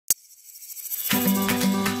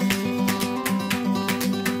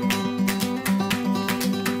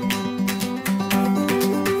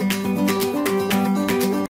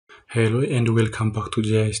Hello and welcome back to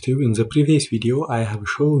GIS Tube. In the previous video, I have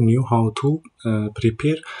shown you how to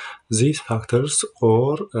prepare these factors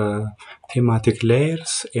or thematic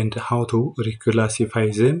layers and how to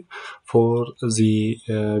reclassify them for the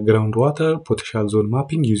groundwater potential zone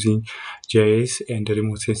mapping using GIS and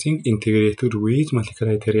remote sensing integrated with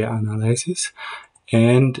multi-criteria analysis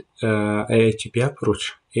and AHP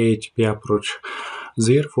approach.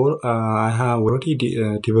 Therefore, I have already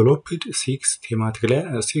developed six thematic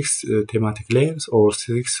layers or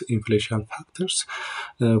six inflation factors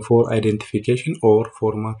for identification or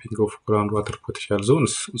for mapping of groundwater potential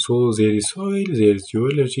zones. So there is soil, there is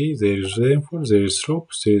geology, there is rainfall, there is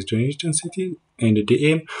slope, there is drainage density, and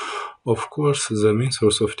DM. Of course, the main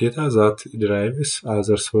source of data that derives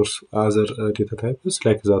other data types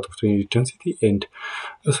like that of drainage density and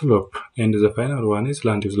slope. And the final one is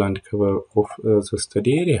land use land cover of the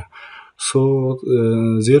study area. So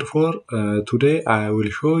therefore, today I will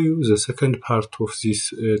show you the second part of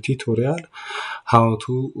this tutorial, how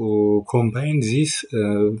to combine these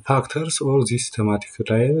factors or these thematic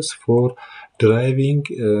layers for deriving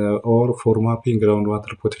or for mapping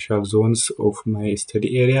groundwater potential zones of my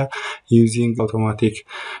study area using automatic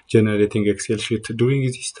generating Excel sheet. During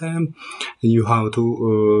this time, you have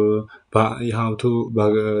to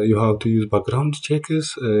use background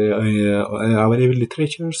checks, available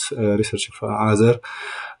literatures, research for other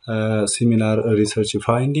similar research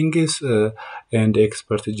findings, and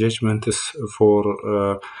expert judgments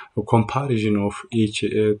for comparison of each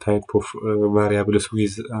type of variables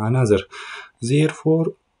with another.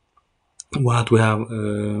 Therefore, what we have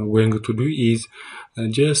going to do is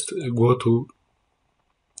just go to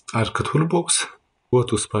Arc Toolbox, go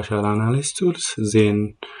to Spatial Analysis Tools,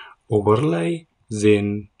 then Overlay,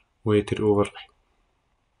 then Weighted Overlay.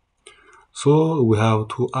 So we have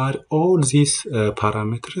to add all these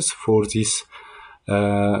parameters for this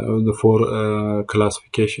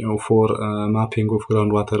classification for mapping of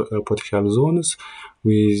groundwater potential zones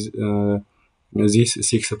with these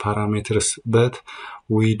six parameters, but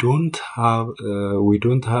we don't have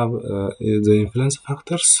the influence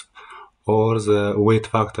factors or the weight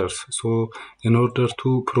factors. So in order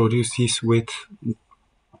to produce this weight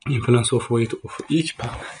influence of weight of each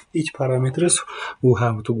parameters, we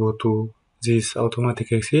have to go to this automatic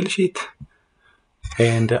Excel sheet,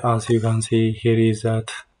 and as you can see here is that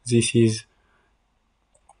this is,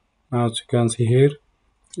 as you can see here,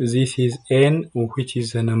 this is n, which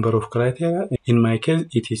is the number of criteria. In my case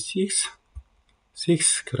it is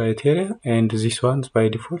six criteria, and this one by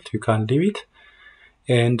default you can leave it.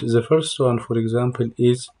 And the first one, for example,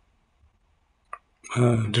 is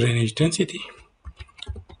drainage density.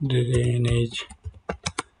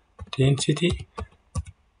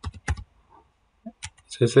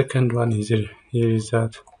 The second one is here is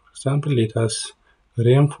that, for example, let us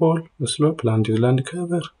rainfall, slope, land use land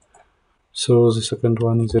cover. So the second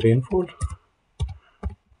one is rainfall.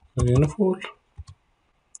 The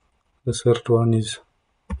third one is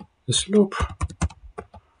slope.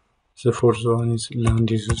 The fourth one is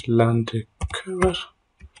land use land cover.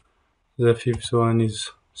 The fifth one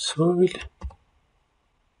is soil,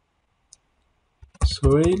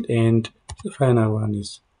 and the final one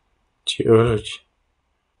is geology.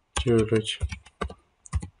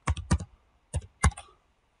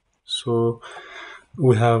 So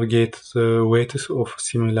we have get the weights of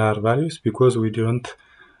similar values because we don't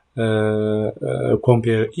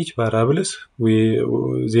compare each variables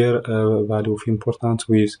with their value of importance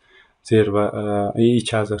with their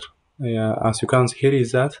each other. As you can see here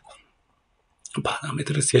is that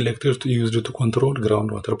parameters selected used to control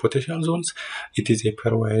groundwater potential zones. It is a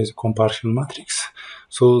pairwise comparison matrix.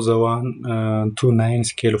 So the 1 to 9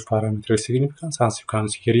 scale of parameter significance, as you can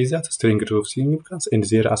see here, is that string of significance and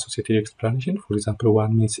their associated explanation. For example,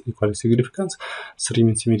 1 means equal significance, 3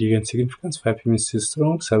 means medium significance, 5 means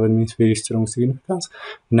strong, 7 means very strong significance,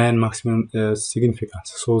 9 maximum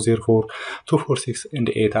significance. So therefore, 2, 4, 6, and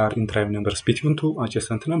 8 are interim numbers between two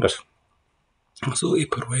adjacent numbers. So a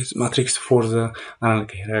pairwise matrix for the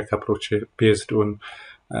analytic approach based on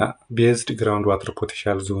based groundwater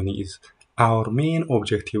potential zone is our main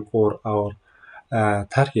objective or our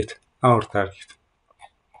target.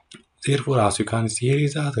 Therefore, as you can see here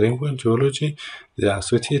is that rainfall, geology, the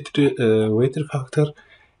associated weighted factor,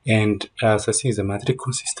 and assessing the metric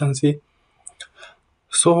consistency.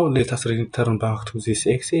 So let us return back to this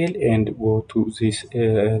Excel and go to this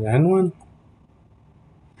line one.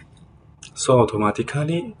 So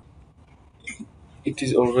automatically it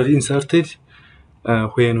is already inserted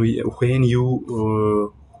when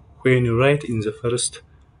you write in the first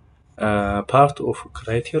part of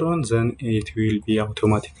criterion, then it will be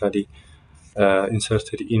automatically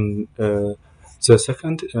inserted in the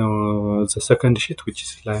second sheet, which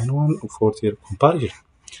is line 1 for their comparison.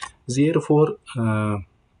 Therefore,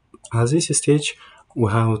 at this stage, we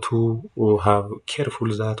have to have careful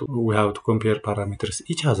that we have to compare parameters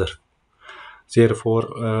each other.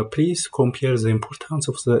 Therefore, please compare the importance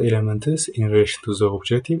of the elements in relation to the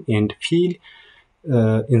objective and fill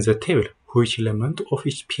in the table which element of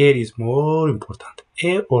each pair is more important,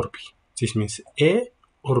 A or B. This means A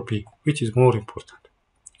or B, which is more important,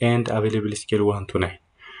 and available scale 1 to 9.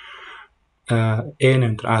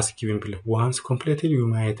 And as given below. Once completed, you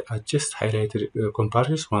might adjust highlighted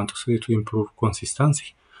comparisons 1 to 3 to improve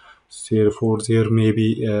consistency. Therefore, there may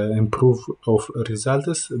be improve of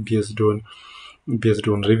results based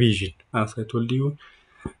on revision. As I told you,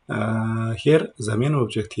 here the main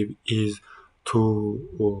objective is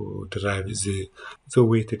to derive the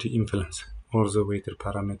weighted influence or the weighted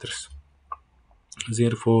parameters.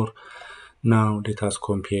 Therefore, now let us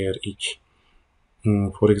compare each.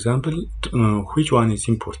 For example, which one is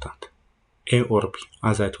important, A or B?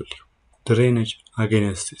 As I told you, drainage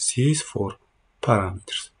against these 4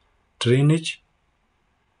 parameters. Drainage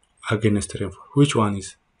against rainfall. Which one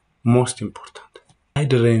is most important? High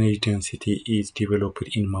drainage density is developed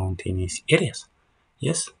in mountainous areas.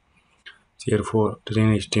 Yes. Therefore,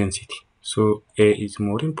 drainage density. So A is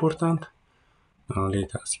more important. Now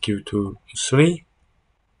let us give to 3.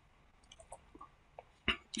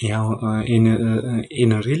 Yeah,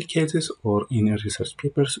 in real cases or in research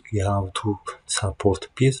papers, we have to support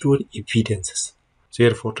based on evidences.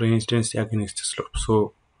 Therefore, drainage density against slope.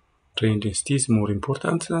 So, drainage density is more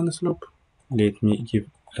important than the slope. Let me give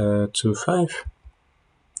to 5.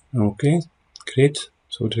 Okay, great.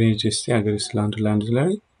 So, drainage density against land,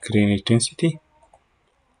 drainage density.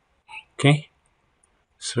 Okay,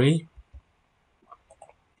 3.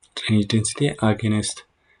 Drainage density against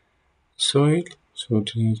soil. So,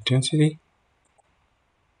 drainage density.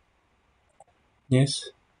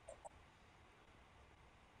 Yes.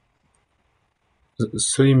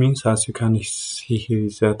 3 means, as you can see here,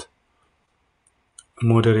 is that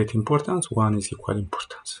moderate importance, 1 is equal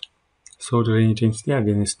importance. So drainage density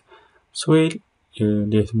against soil,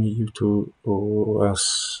 let me give to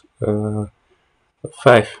as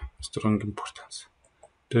 5, strong importance.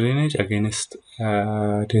 Drainage against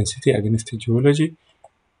density against geology,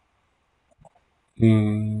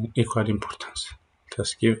 equal importance.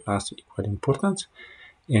 Just give us equal importance.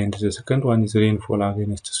 And the second one is rainfall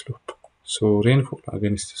against slope. So rainfall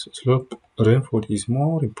against slope, rainfall is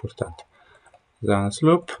more important than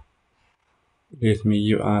slope. Let me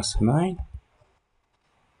give us 9.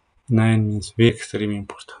 9 means very extreme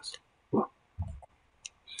importance.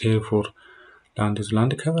 Therefore, land is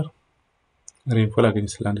land cover. Rainfall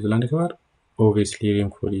against land is land cover. Obviously,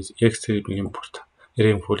 rainfall is extremely important.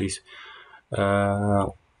 Rainfall is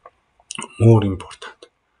more important.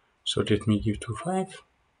 So let me give to 5.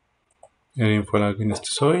 Rainfall against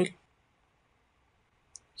soil.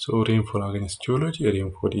 So rainfall against geology,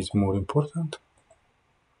 rainfall is more important.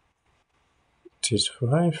 It is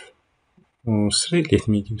 5. 3, let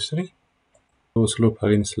me give 3. So slope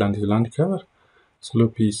against land is land cover.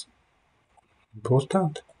 Slope is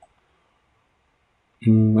important.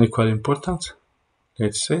 Equal importance.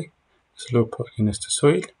 Let's say slope against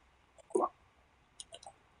soil.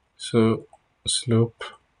 So slope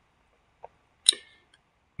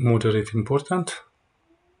moderate important.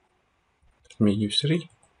 Let me give 3.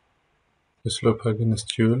 The slope against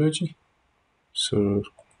geology. So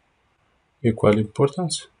equal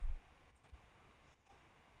importance.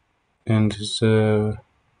 And this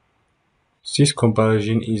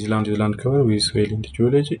comparison is land cover with soil in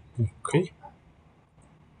geology. Okay.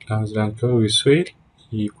 Land cover with soil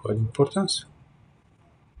equal importance.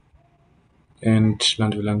 And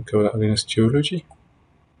land cover against geology.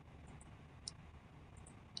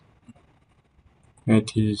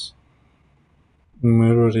 It is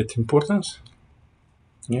moderate importance.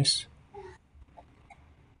 Yes.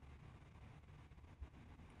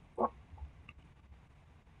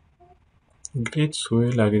 Great.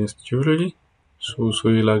 Soil against geology. So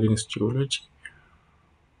soil against geology.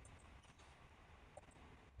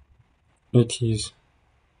 It is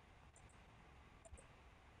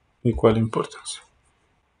equal importance.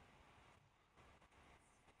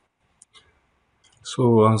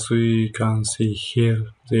 So as we can see here,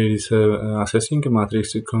 there is assessing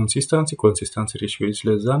matrix consistency. Consistency ratio is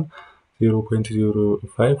less than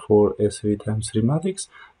 0.05 for S3 times 3 matrix,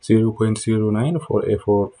 0.09 for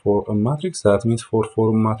A4 matrix. That means for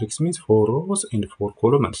 4 matrix means 4 rows and 4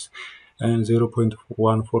 columns, and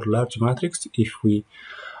 0.1 for large matrix if we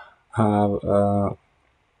have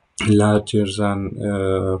larger than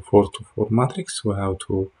 4 to 4 matrix, we have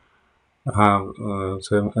to have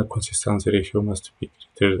the consistency ratio must be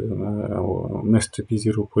greater, must be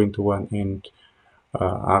 0.1 and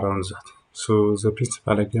around that. So the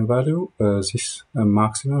principal eigenvalue, this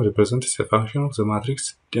maximum represents a function of the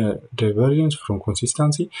matrix divergence from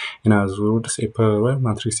consistency. In other words, a pairwise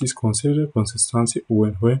matrix is considered consistency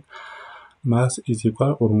when mass is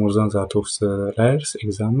equal or more than that of the layers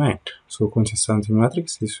examined. So consistency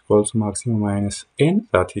matrix is equal to maximum minus n,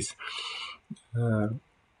 that is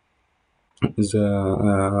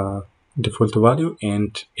the default value,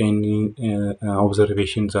 and any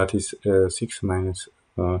observation, that is 6 minus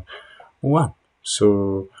 1.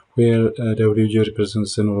 So where WJ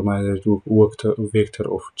represents the normalized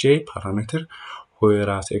vector of J parameter,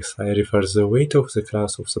 whereas Xi refers the weight of the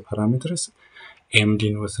class of the parameters, M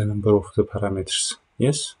denotes the number of the parameters.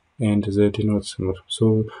 Yes, and Z denotes number.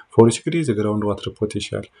 So for each degree, the groundwater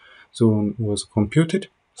potential zone was computed.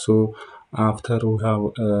 So after we have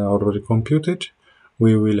already computed,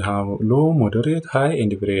 we will have low, moderate, high,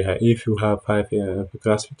 and very high. If you have 5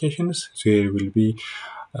 classifications, there will be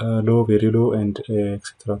low, very low, and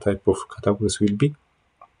etc. type of categories will be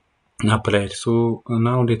applied. So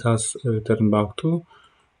now let us return back to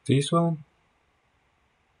this one.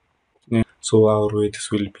 So our weights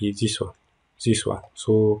will be this one.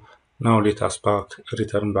 So now let us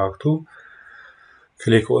return back to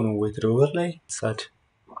click on weighted overlay, set,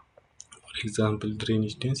 for example,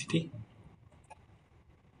 drainage density.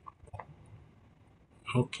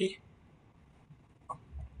 Okay.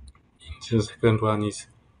 The second one is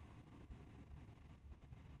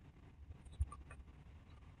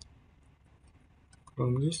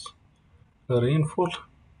from this rainfall.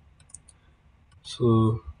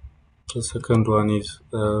 So the second one is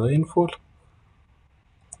rainfall.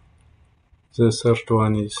 The third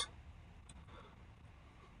one is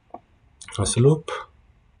a slope.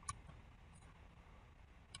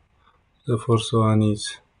 The fourth one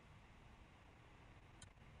is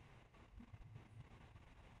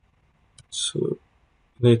so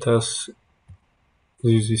let us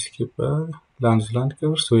use this land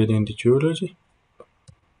cover soil and geology.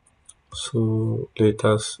 So let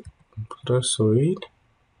us press soil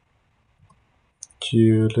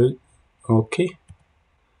geology. Okay.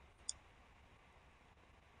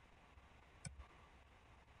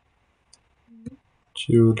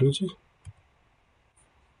 Geology.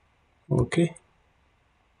 Okay.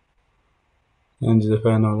 And the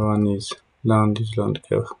final one is land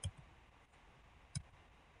cover.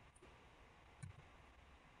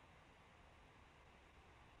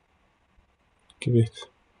 Give it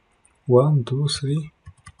 1, 2, 3,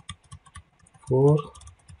 4,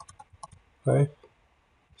 5,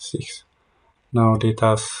 6. Now let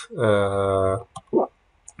us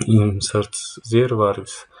insert their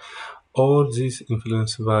values. All these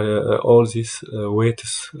all these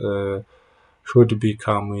weights should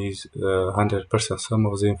become with 100%. Some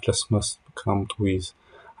of the influence must come with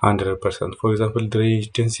 100%. For example,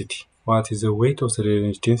 drainage density. What is the weight of the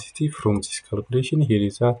drainage density from this calculation? Here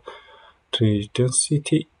is that drainage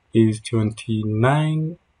density is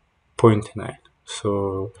 29.9.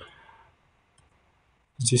 So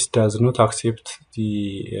this does not accept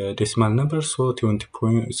the decimal number, so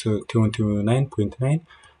 29.9.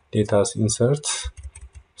 Let us insert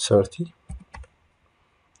 30.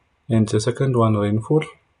 And the second one, rainfall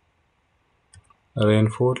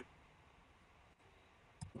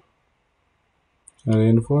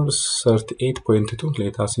 38.2.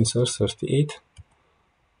 Let us insert 38.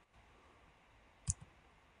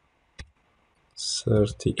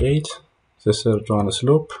 38. The third one,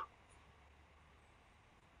 slope.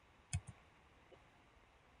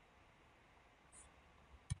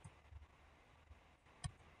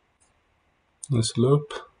 The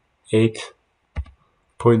slope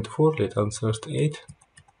 8.4. Let us insert 8.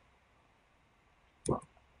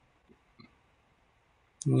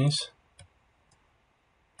 Yes.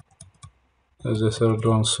 The third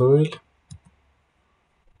one, soil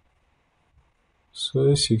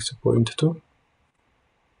 6.2.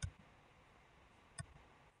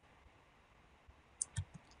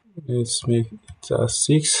 Let's make it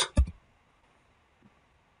 6.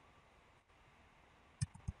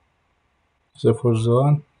 The fourth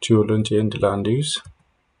one, geology and land use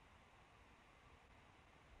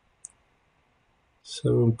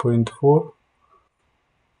 7.4.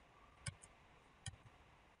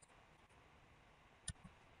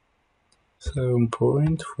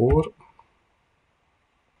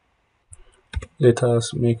 Let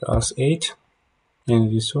us make us 8,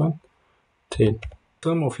 and this one 10.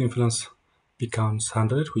 Sum of influence becomes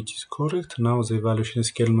 100, which is correct. Now the evaluation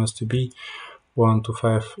scale must be 1 to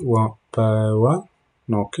 5 1 by 1.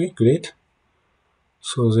 Okay, great.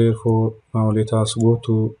 So therefore now let us go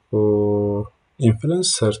to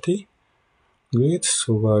influence 30. Great.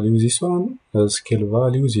 So value this one, scale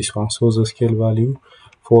value this one. So the scale value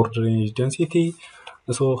for drainage density.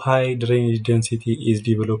 So high drainage density is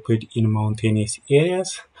developed in mountainous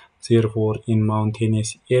areas. Therefore, in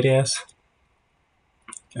mountainous areas,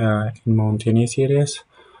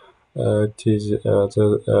 it is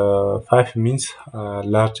the 5 means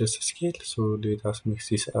largest scale. So let us make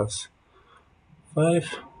this as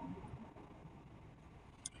 5.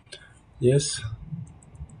 Yes,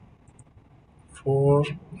 4,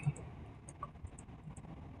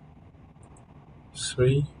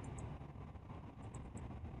 3,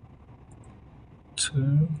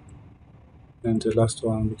 2, and the last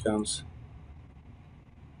one becomes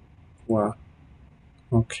 1.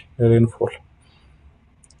 Okay, rainfall.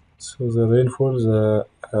 So the rainfall, the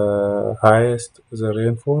highest the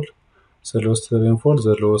rainfall, the lowest rainfall,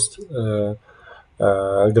 the lowest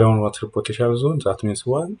groundwater potential zone, that means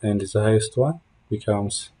 1, and the highest one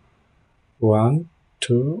becomes 1,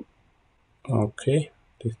 2. Okay,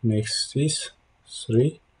 let me make this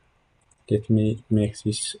 3. Let me make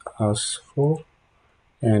this as 4,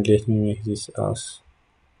 and let me make this as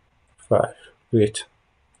 5. Great.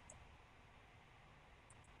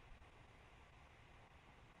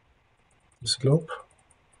 Slope.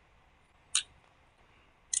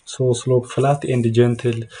 So slope flat and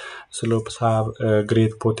gentle slopes have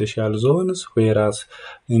great potential zones, whereas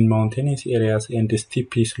in mountainous areas and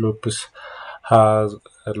steep slopes has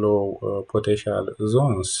low potential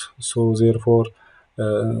zones. So therefore,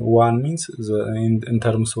 one means in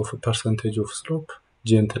terms of percentage of slope,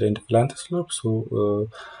 gentle and flat slope. So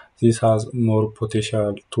this has more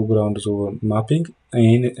potential to ground zone mapping.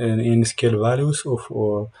 In scale values of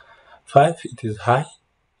 5, it is high.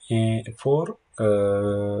 4,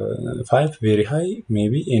 5 very high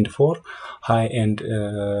maybe, and 4 high, and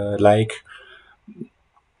like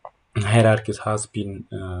hierarchies has been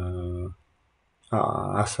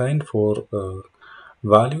assigned for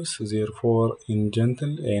values. Therefore, in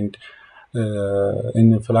gentle and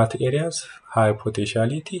in flat areas, high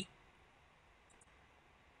potentiality.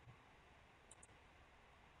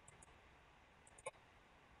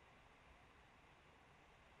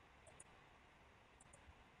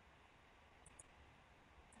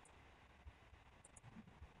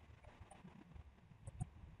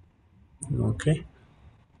 Okay,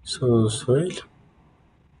 so soil.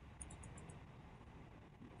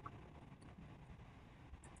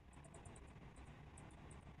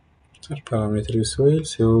 Parametric soil.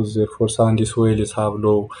 So therefore, sandy soils have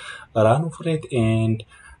low runoff rate and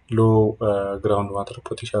low groundwater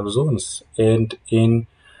potential zones. And in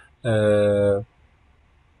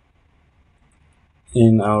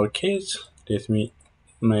our case, let me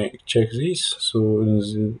check this. So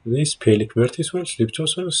in this pelic vertisoils,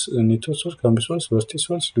 leptosoils, nitosoils, cambisoils,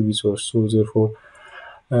 vertisoils, lubisoils. So therefore,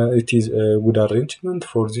 it is a good arrangement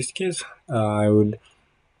for this case. I will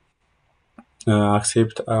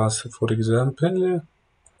accept as, for example,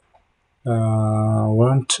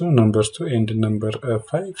 1, 2, number 2, and number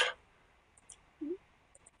 5.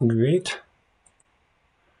 Great.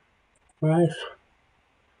 5,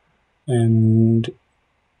 and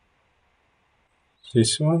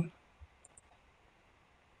this one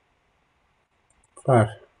 5.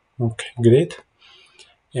 Okay, great.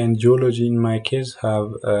 And geology in my case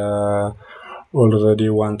have already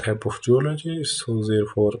one type of geology, so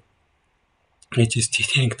therefore it is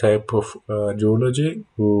distinct type of geology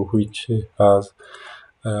which has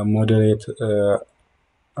moderate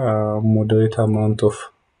amount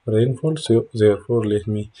of rainfall. So therefore let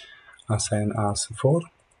me assign as 4.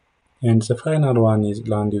 And the final one is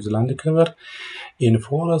land use land cover. In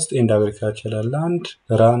forest and agricultural land,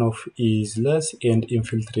 runoff is less and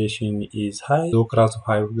infiltration is high. So across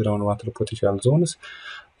high groundwater potential zones.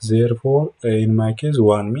 Therefore, in my case,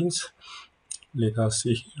 1 means, let us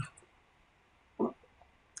see here.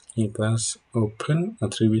 Let us open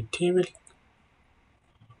attribute table.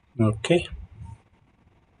 Okay.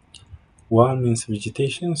 1 means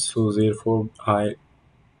vegetation, so therefore high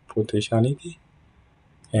potentiality.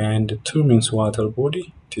 And 2 means water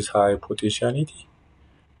body, it is high potentiality.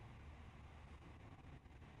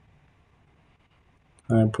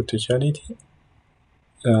 High potentiality.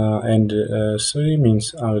 And 3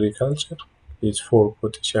 means agriculture, it's 4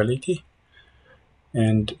 potentiality.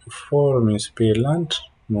 And 4 means bare land,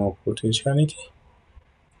 more potentiality.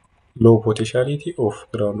 Low potentiality of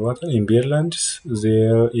groundwater. In bare lands,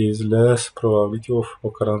 there is less probability of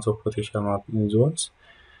occurrence of potential mapping zones.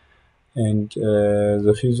 And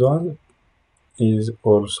the fifth one, is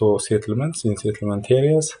also settlements. In settlement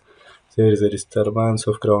areas, there is a disturbance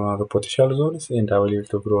of groundwater potential zones, and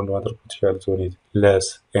availability of groundwater potential zone is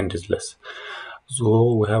less and is less.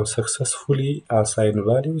 So we have successfully assigned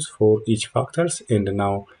values for each factors, and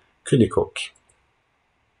now click OK.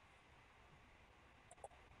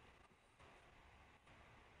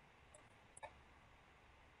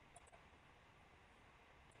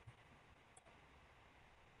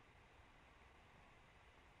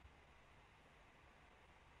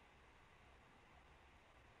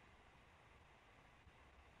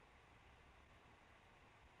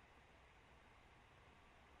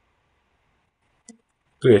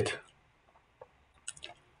 Great.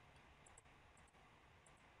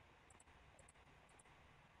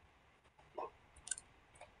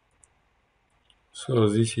 So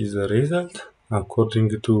this is the result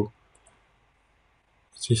according to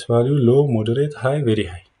this value: low, moderate, high, very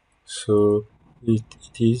high. So it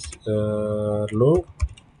is low,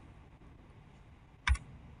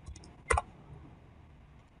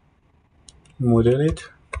 moderate,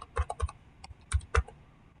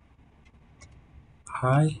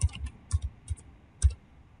 high,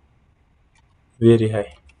 very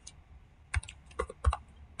high,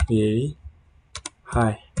 very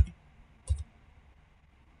high.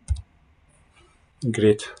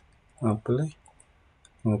 Great. Apply.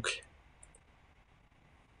 Okay.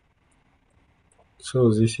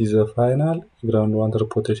 So this is the final groundwater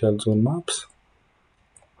potential zone maps.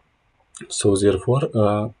 So therefore,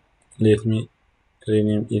 let me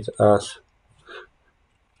rename it as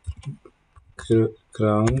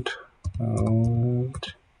groundwater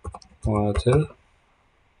potential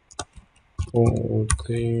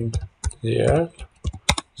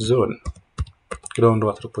zone.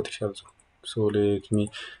 Groundwater potential zone. So let me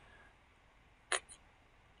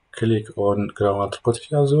click on groundwater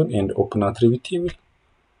potential zone and open attribute table.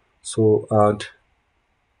 So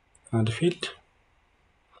add field,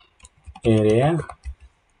 area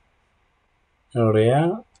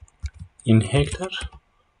in hectare,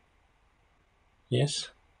 yes,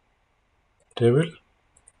 table,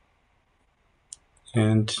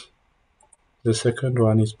 and the second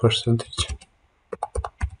one is percentage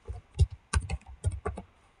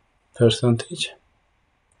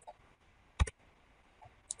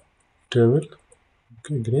table.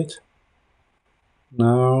 Okay, great.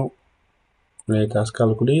 Now let us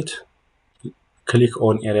calculate. Click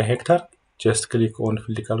on area hectare. Just click on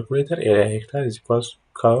field calculator. Area hectare is equals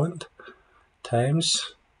count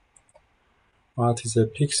times what is the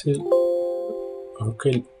pixel.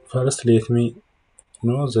 Okay, first let me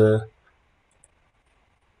know the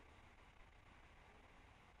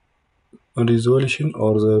resolution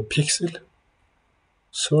or the pixel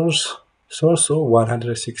source. So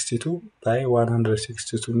 162 by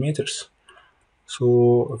 162 meters.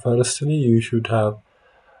 So firstly, you should have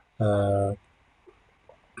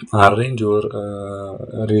arrange your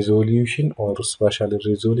resolution or spatial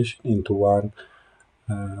resolution into one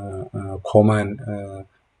common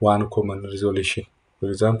resolution. For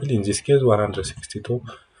example, in this case, 162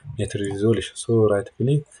 meter resolution. So right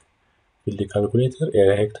click, field calculator,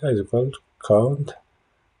 area hectare is equal to count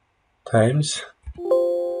times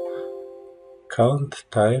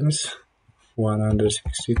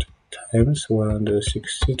 162 times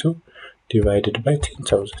 162 divided by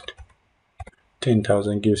 10,000.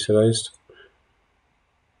 10,000 gives rise to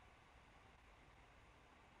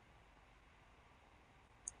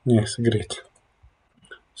yes, great.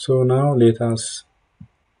 So now let us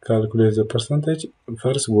calculate the percentage.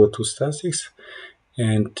 First go to statistics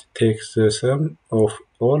and take the sum of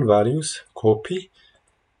all values, copy,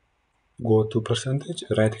 go to percentage,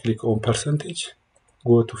 right click on percentage,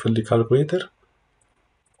 go to field calculator,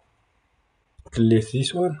 delete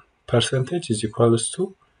this one. Percentage is equals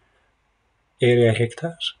to area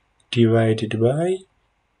hectare divided by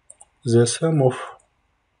the sum of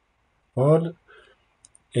all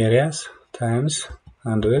areas times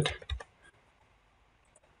 100.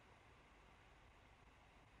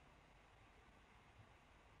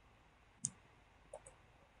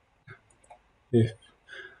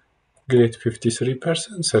 Great, 53%,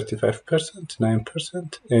 35%,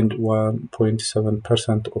 9%, and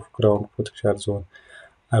 1.7% of ground potential zone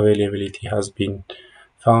availability has been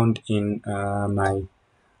found in my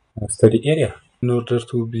study area. In order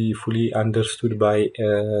to be fully understood by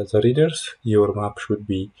the readers, your map should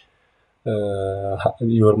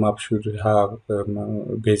have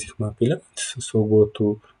basic map elements. So go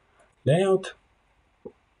to layout,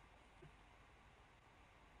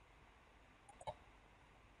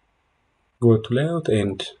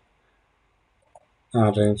 and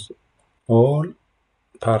arrange all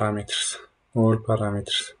parameters. For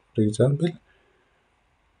example,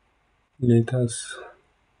 Let us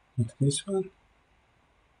make this one.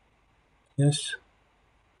 Yes.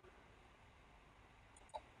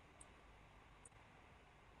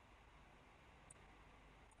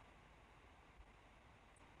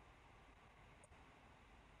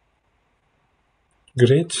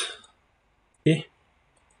 Great. Okay.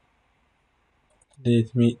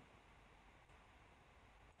 Let me.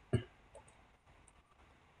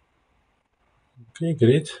 Okay,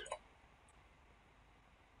 great.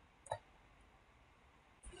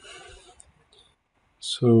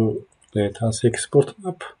 So let us export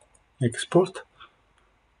map. Export.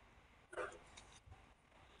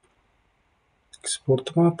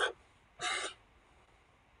 Export map.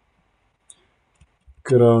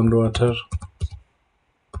 Groundwater.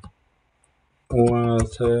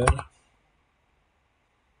 Water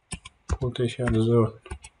potential zone.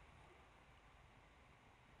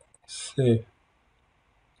 Save.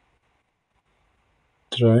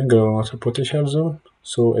 Drawing groundwater potential zone.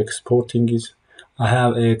 So exporting is. I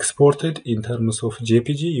have exported in terms of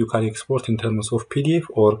JPG. You can export in terms of PDF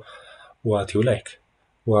or what you like,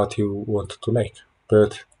 what you want to like.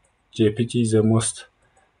 But JPG is the most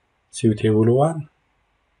suitable one.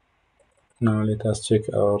 Now let us check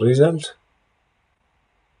our result.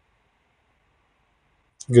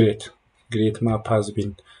 Great map has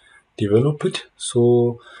been developed.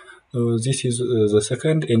 So this is the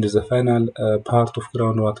second and the final part of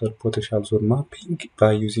groundwater potential zone mapping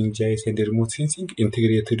by using GIS and remote sensing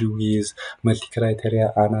integrated with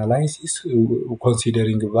multi-criteria analysis,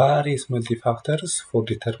 considering various multi-factors for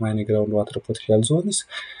determining groundwater potential zones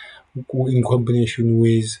in combination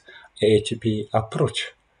with AHP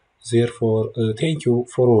approach. Therefore, thank you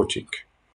for watching.